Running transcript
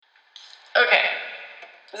Okay.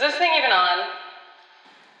 Is this thing even on?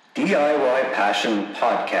 DIY Passion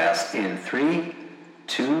Podcast in 3,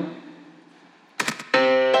 2...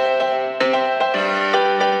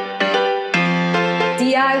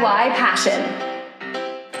 DIY Passion.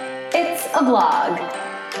 It's a blog.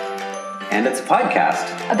 And it's a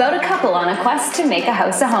podcast. About a couple on a quest to make a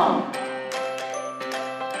house a home.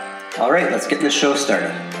 All right, let's get this show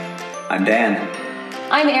started. I'm Dan.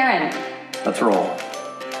 I'm Erin. Let's roll.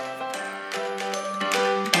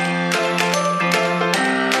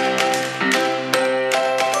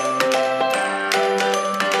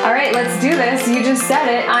 All right, let's do this. You just said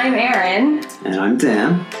it. I'm Erin. And I'm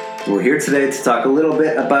Dan. We're here today to talk a little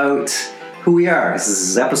bit about who we are. This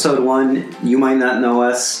is episode 1. You might not know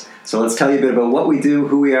us. So let's tell you a bit about what we do,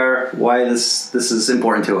 who we are, why this is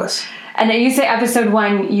important to us. And you say episode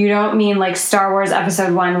 1, you don't mean like Star Wars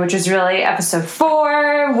episode 1, which is really episode 4.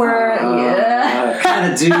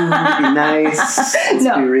 Kind of do. Be nice. Let's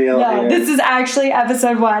be real here. This is actually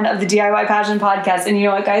episode 1 of the DIY Passion podcast. And you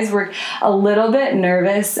know what, guys? We're a little bit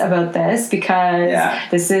nervous about this because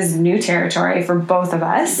this is new territory for both of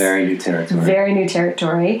us. Very new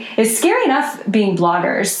territory. It's scary enough being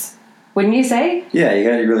bloggers. Wouldn't you say? Yeah, you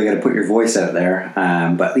really got to put your voice out there.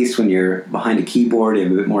 But at least when you're behind a keyboard, you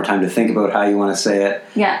have a bit more time to think about how you want to say it.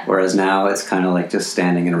 Yeah. Whereas now it's kind of like just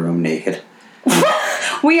standing in a room naked.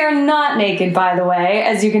 We are not naked, by the way,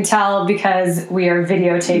 as you can tell because we are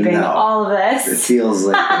videotaping all of this. It feels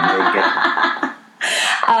like we're naked.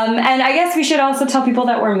 And I guess we should also tell people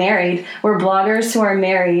that we're married. We're bloggers who are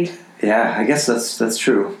married. Yeah, I guess that's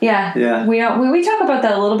true. Yeah. We talk about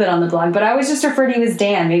that a little bit on the blog, but I always just refer to you as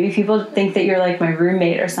Dan. Maybe people think that you're like my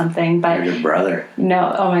roommate or something, but you're your brother.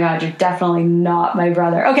 No, oh my God, you're definitely not my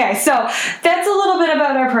brother. Okay, so that's a little bit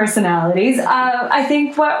about our personalities. I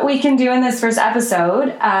think what we can do in this first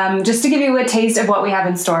episode, just to give you a taste of what we have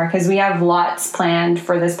in store, because we have lots planned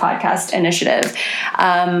for this podcast initiative,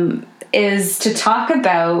 is to talk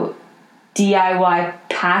about DIY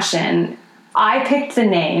Passion. I picked the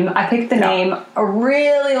name a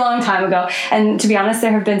really long time ago. And to be honest,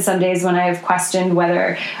 there have been some days when I have questioned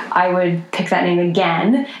whether I would pick that name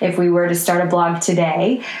again if we were to start a blog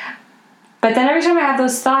today. But then every time I have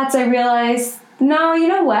those thoughts, I realize, no, you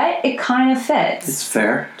know what? It kind of fits. It's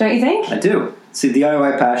fair. Don't you think? I do. See,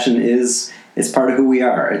 DIY Passion it's part of who we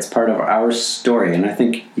are. It's part of our story. And I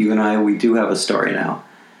think you and I, we do have a story now.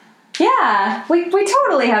 Yeah, we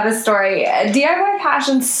totally have a story. DIY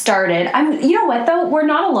Passion started. You know what, though? We're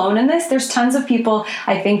not alone in this. There's tons of people,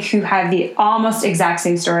 I think, who have the almost exact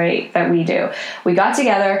same story that we do. We got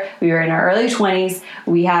together. We were in our early 20s.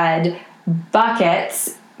 We had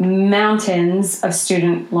buckets, mountains of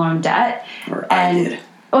student loan debt. I did.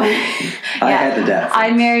 I had the debt.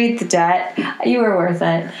 I married the debt. You were worth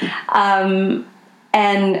it.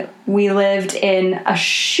 And we lived in a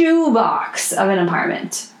shoebox of an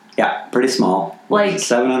apartment. Yeah, pretty small. Like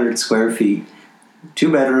 700 square feet.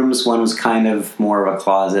 2 bedrooms. One was kind of more of a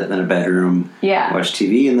closet than a bedroom. Yeah. Watched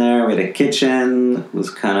TV in there. We had a kitchen. It was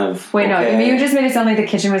kind of no, you just made it sound like the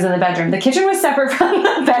kitchen was in the bedroom. The kitchen was separate from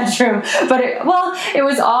the bedroom, but it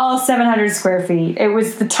was all 700 square feet. It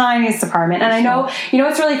was the tiniest apartment. And I know,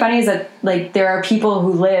 what's really funny is that like there are people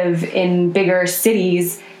who live in bigger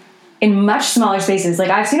cities in much smaller spaces. Like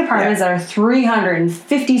I've seen apartments that are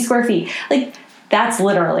 350 square feet. Like that's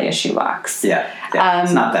literally a shoebox. Yeah,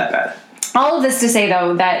 it's not that bad. All of this to say,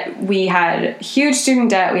 though, that we had huge student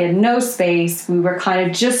debt. We had no space. We were kind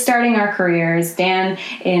of just starting our careers. Dan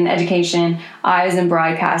in education, I was in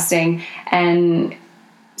broadcasting. And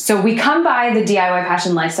so we come by the DIY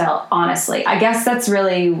Passion lifestyle, honestly. I guess that's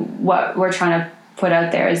really what we're trying to put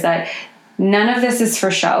out there is that none of this is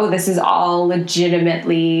for show. This is all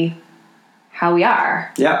legitimately how we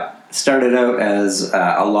are. Yeah. Started out as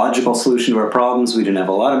a logical solution to our problems. We didn't have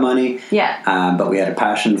a lot of money. Yeah. But we had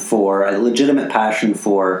a legitimate passion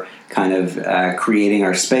for kind of creating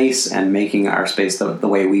our space and making our space the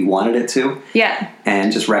way we wanted it to. Yeah.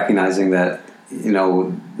 And just recognizing that,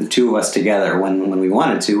 the two of us together, when we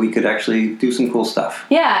wanted to, we could actually do some cool stuff.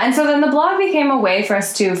 Yeah. And so then the blog became a way for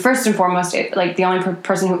us to, first and foremost, the only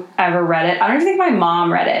person who ever read it, I don't even think my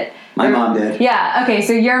mom read it. My mom did. Yeah, okay,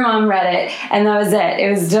 so your mom read it, and that was it. It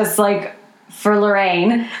was just, like, for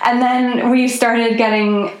Lorraine. And then we started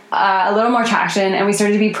getting a little more traction, and we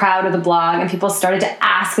started to be proud of the blog, and people started to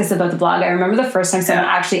ask us about the blog. I remember the first time someone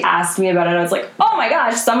actually asked me about it, I was like, oh my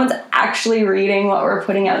gosh, someone's actually reading what we're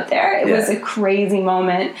putting out there. It was a crazy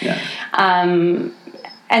moment. Yeah.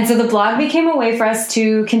 And so the blog became a way for us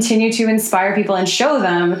to continue to inspire people and show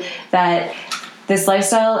them that this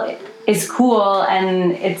lifestyle is cool,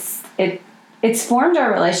 and it's formed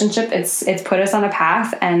our relationship. It's put us on a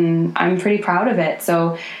path, and I'm pretty proud of it.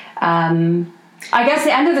 So I guess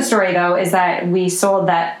the end of the story, though, is that we sold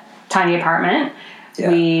that tiny apartment.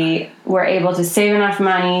 Yeah. We were able to save enough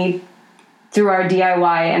money through our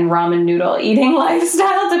DIY and ramen noodle eating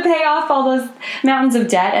lifestyle to pay off all those mountains of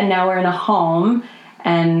debt, and now we're in a home,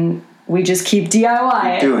 and we just keep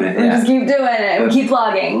DIY. Keep doing it, We yeah. just keep doing it. We keep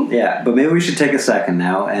vlogging. Yeah, but maybe we should take a second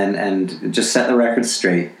now and just set the record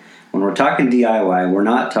straight. When we're talking DIY, we're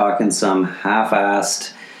not talking some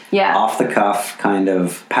half-assed, Yeah. off-the-cuff kind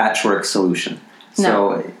of patchwork solution. No.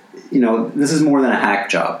 So, this is more than a hack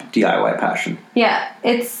job, DIY passion. Yeah,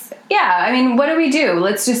 I mean, what do we do?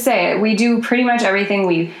 Let's just say it. We do pretty much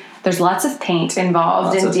everything. There's lots of paint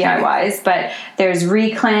involved in DIYs, but there's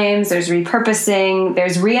reclaims, there's repurposing,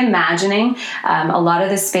 there's reimagining. A lot of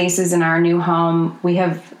the spaces in our new home, we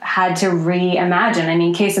have had to reimagine. I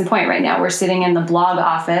mean, case in point, right now we're sitting in the blog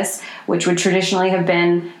office, which would traditionally have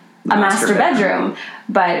been a master bedroom,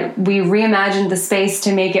 but we reimagined the space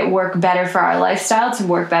to make it work better for our lifestyle, to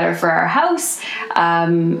work better for our house.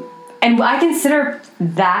 And I consider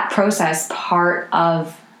that process part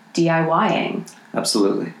of DIYing.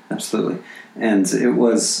 Absolutely. And it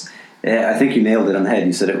was, I think you nailed it on the head.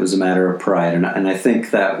 You said it was a matter of pride. And I think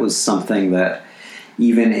that was something that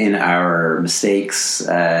even in our mistakes,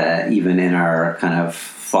 even in our kind of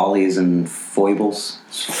follies and foibles.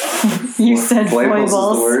 You said foibles.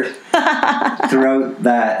 foibles. Is the word. Throughout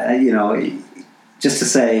that, just to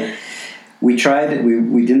say, we tried.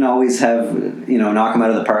 We didn't always have knock them out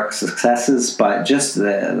of the park successes, but just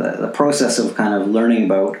the process of kind of learning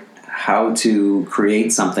about how to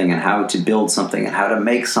create something and how to build something and how to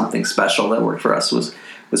make something special that worked for us was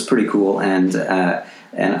pretty cool, and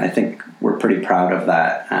I think we're pretty proud of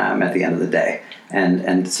that at the end of the day,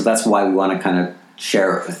 and so that's why we want to kind of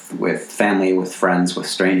share it with family, with friends, with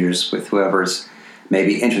strangers, with whoever's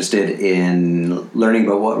maybe interested in learning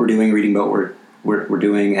about what we're doing, reading about what we're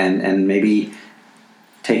doing, and maybe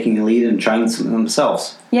taking the lead and trying something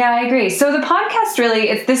themselves. Yeah, I agree. So the podcast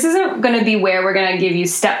really, this isn't going to be where we're going to give you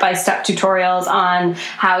step-by-step tutorials on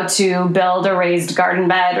how to build a raised garden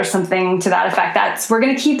bed or something to that effect. We're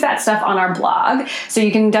going to keep that stuff on our blog. So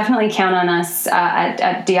you can definitely count on us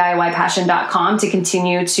at DIYpassion.com to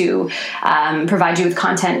continue to provide you with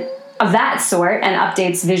content of that sort and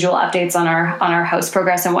visual updates on our house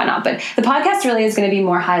progress and whatnot. But the podcast really is going to be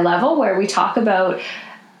more high level, where we talk about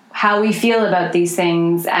how we feel about these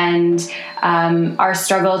things and our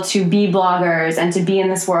struggle to be bloggers and to be in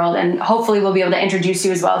this world. And hopefully we'll be able to introduce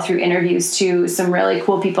you as well through interviews to some really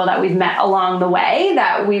cool people that we've met along the way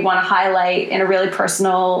that we want to highlight in a really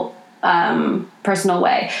personal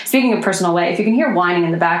way. Speaking of personal way, if you can hear whining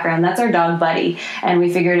in the background, that's our dog Buddy, and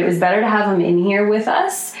we figured it was better to have him in here with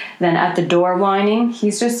us than at the door whining.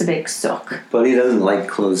 He's just a big sook. Buddy doesn't like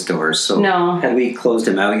closed doors, so no. Had we closed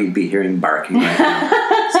him out, you'd be hearing barking right now.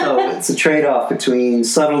 So it's a trade-off between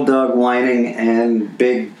subtle dog whining and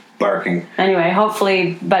big barking. Anyway,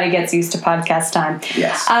 hopefully Buddy gets used to podcast time.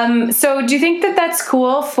 Yes. So do you think that that's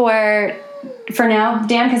cool for now,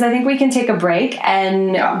 Dan? Because I think we can take a break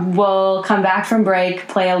and we'll come back from break,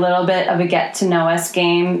 play a little bit of a get to know us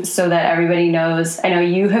game so that everybody knows. I know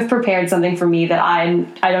you have prepared something for me that I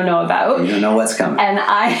don't know about. You don't know what's coming. And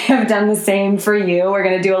I have done the same for you. We're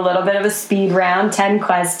going to do a little bit of a speed round, 10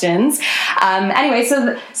 questions. Anyway,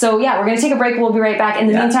 so yeah, we're going to take a break. We'll be right back. In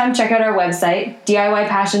the meantime, check out our website,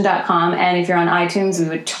 DIYpassion.com. And if you're on iTunes, we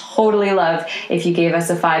would totally love if you gave us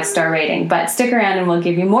a 5-star rating. But stick around and we'll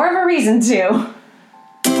give you more of a reason to.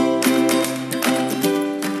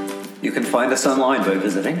 You can find us online by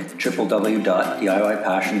visiting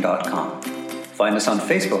www.DIYpassion.com. Find us on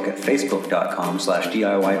Facebook at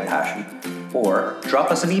facebook.com/DIYpassion, or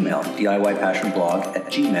drop us an email,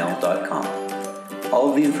 DIYpassionblog@gmail.com. All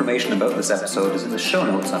of the information about this episode is in the show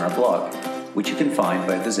notes on our blog, which you can find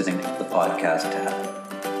by visiting the podcast tab.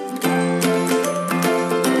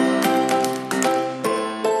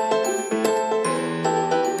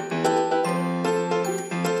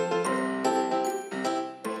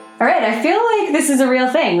 All right, I feel like this is a real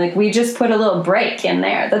thing. Like, we just put a little break in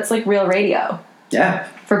there. That's like real radio. Yeah.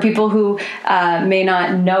 For people who may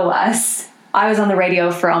not know us, I was on the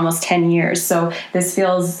radio for almost 10 years, so this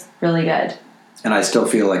feels really good. And I still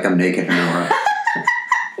feel like I'm naked in the room.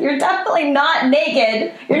 You're definitely not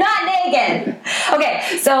naked. You're not naked. Okay,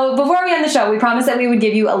 so before we end the show, we promised that we would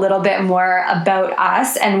give you a little bit more about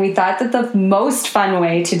us, and we thought that the most fun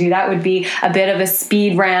way to do that would be a bit of a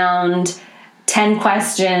speed round, 10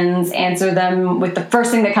 questions, answer them with the first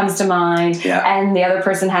thing that comes to mind, and the other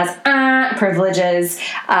person has privileges.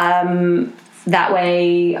 That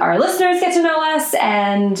way our listeners get to know us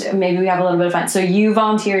and maybe we have a little bit of fun. So you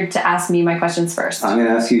volunteered to ask me my questions first. I'm going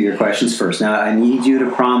to ask you your questions first. Now, I need you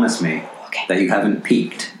to promise me Okay. that you haven't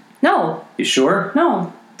peeked. No. You sure?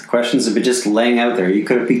 No. The questions have been just laying out there. You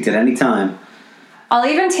could have peeked at any time. I'll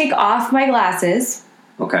even take off my glasses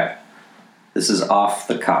Okay. This is off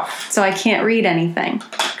the cuff. so I can't read anything.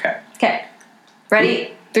 Okay. Okay.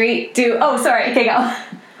 Ready? 3, 2. Oh, sorry. Okay, go.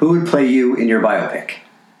 Who would play you in your biopic?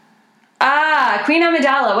 Queen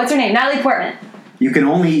Amidala. What's her name? Natalie Portman. You can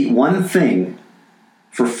only eat one thing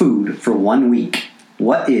for food for 1 week.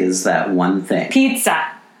 What is that one thing? Pizza.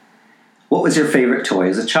 What was your favorite toy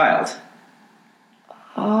as a child?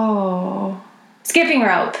 Oh. Skipping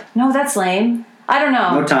rope. No, that's lame. I don't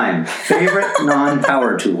know. No time. Favorite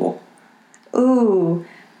non-power tool? Ooh.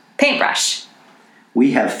 Paintbrush.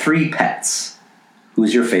 We have 3 pets.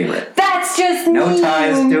 Who's your favorite? That's just No mean.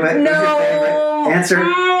 ties, do it. Who's your No. favorite? Answer.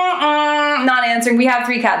 Not answering. We have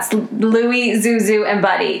 3 cats. Louie, Zuzu, and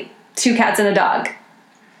Buddy. 2 cats and a dog.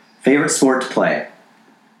 Favorite sport to play?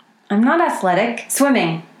 I'm not athletic.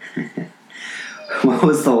 Swimming. What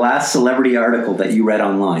was the last celebrity article that you read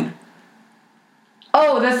online?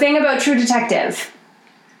 Oh, the thing about True Detective.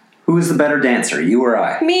 Who is the better dancer, you or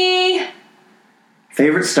I? Me.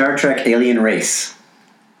 Favorite Star Trek alien race?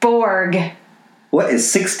 Borg. What is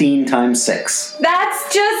 16 times 6?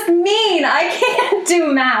 That's just mean. I can't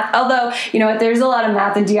do math. Although, you know what, there's a lot of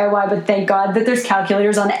math in DIY, but thank God that there's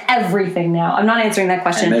calculators on everything now. I'm not answering that And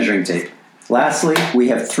question. measuring tape. Lastly, we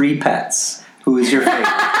have 3 pets. Who is your favorite?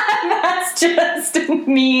 That's just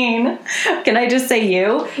mean. Can I just say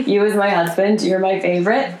you? You is my husband. You're my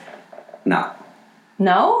favorite. No.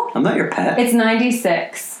 No? I'm not your pet. It's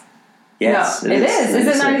 96. Yes, No, it is. Is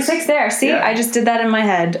it 96 there? See, Yeah. I just did that in my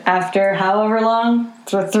head after however long?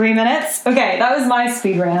 For 3 minutes? Okay, that was my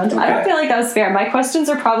speed round. I don't Okay. feel like that was fair. My questions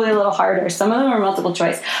are probably a little harder. Some of them are multiple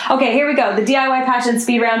choice. Okay, here we go. The DIY Passion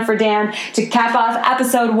speed round for Dan to cap off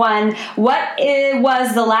episode 1. What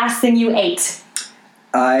was the last thing you ate?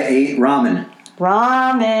 I ate ramen.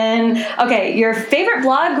 Ramen. Okay, your favorite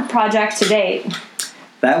blog project to date?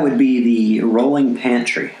 That would be the Rolling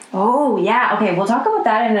Pantry. Oh, yeah. Okay, we'll talk about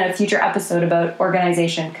that in a future episode about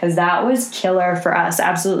organization because that was killer for us.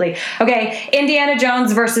 Absolutely. Okay, Indiana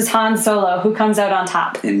Jones versus Han Solo. Who comes out on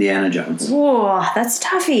top? Indiana Jones. Whoa, that's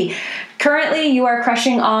toughy. Currently, you are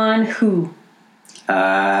crushing on who?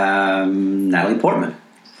 Natalie Portman.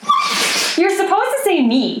 You're supposed to say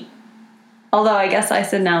me. Although I guess I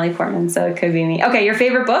said Natalie Portman, so it could be me. Okay, your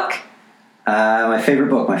favorite book? My favorite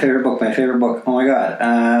book. Oh my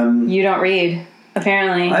god. You don't read,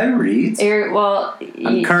 apparently. I read.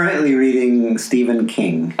 I'm currently reading Stephen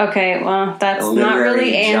King. Okay, well, that's A not literary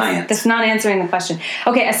really giant. that's not answering the question.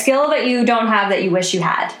 Okay, a skill that you don't have that you wish you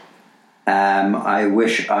had. I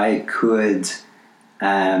wish I could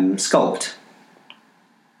sculpt.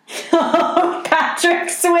 Patrick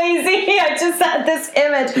Swayze. I just had this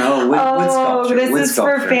image. No, wood sculpture. This Wood is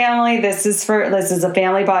sculpture. for family. This is a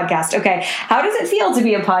family podcast. Okay, how does it feel to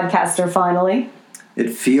be a podcaster? Finally, It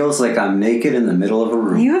feels like I'm naked in the middle of a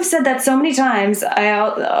room. you have said that so many times.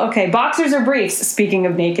 Okay, boxers or briefs? Speaking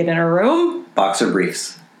of naked in a room. Boxer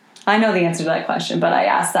briefs. I know the answer to that question, but I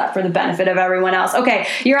asked that for the benefit of everyone else. Okay,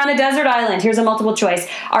 you're on a desert island. Here's a multiple choice.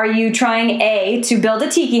 Are you trying A, to build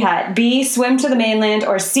a tiki hut, B, swim to the mainland,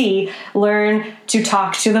 or C, learn to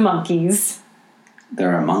talk to the monkeys?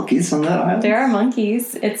 There are monkeys on that island? There are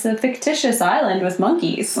monkeys. It's a fictitious island with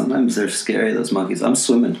monkeys. Sometimes they're scary, those monkeys. I'm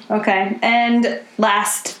swimming. Okay, and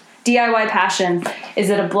last, DIY Passion.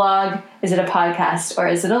 Is it a blog, is it a podcast, or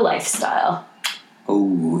is it a lifestyle?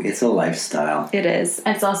 Oh, it's a lifestyle. It is.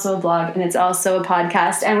 It's also a blog and it's also a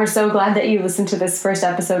podcast. And we're so glad that you listened to this first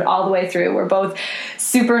episode all the way through. We're both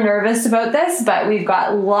super nervous about this, but we've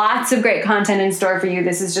got lots of great content in store for you.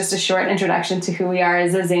 This is just a short introduction to who we are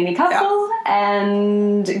as a zany couple. Yeah.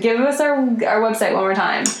 And give us our website one more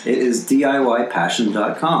time. It is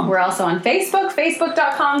DIYpassion.com. We're also on Facebook,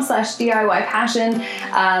 facebook.com/DIYpassion.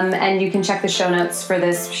 And you can check the show notes for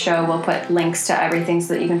this show. We'll put links to everything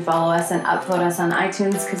so that you can follow us and upvote us on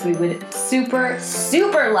iTunes because we would super,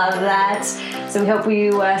 super love that. So we hope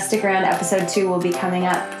you stick around. Episode 2 will be coming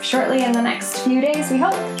up shortly in the next few days, we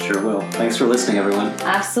hope. Sure will. Thanks for listening, everyone.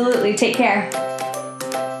 Absolutely. Take care.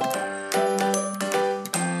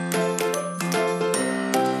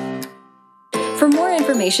 For more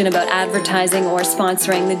information about advertising or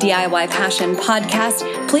sponsoring the DIY Passion podcast,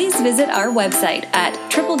 please visit our website at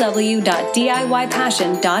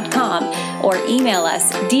www.diypassion.com or email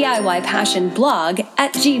us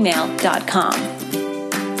diypassionblog@gmail.com.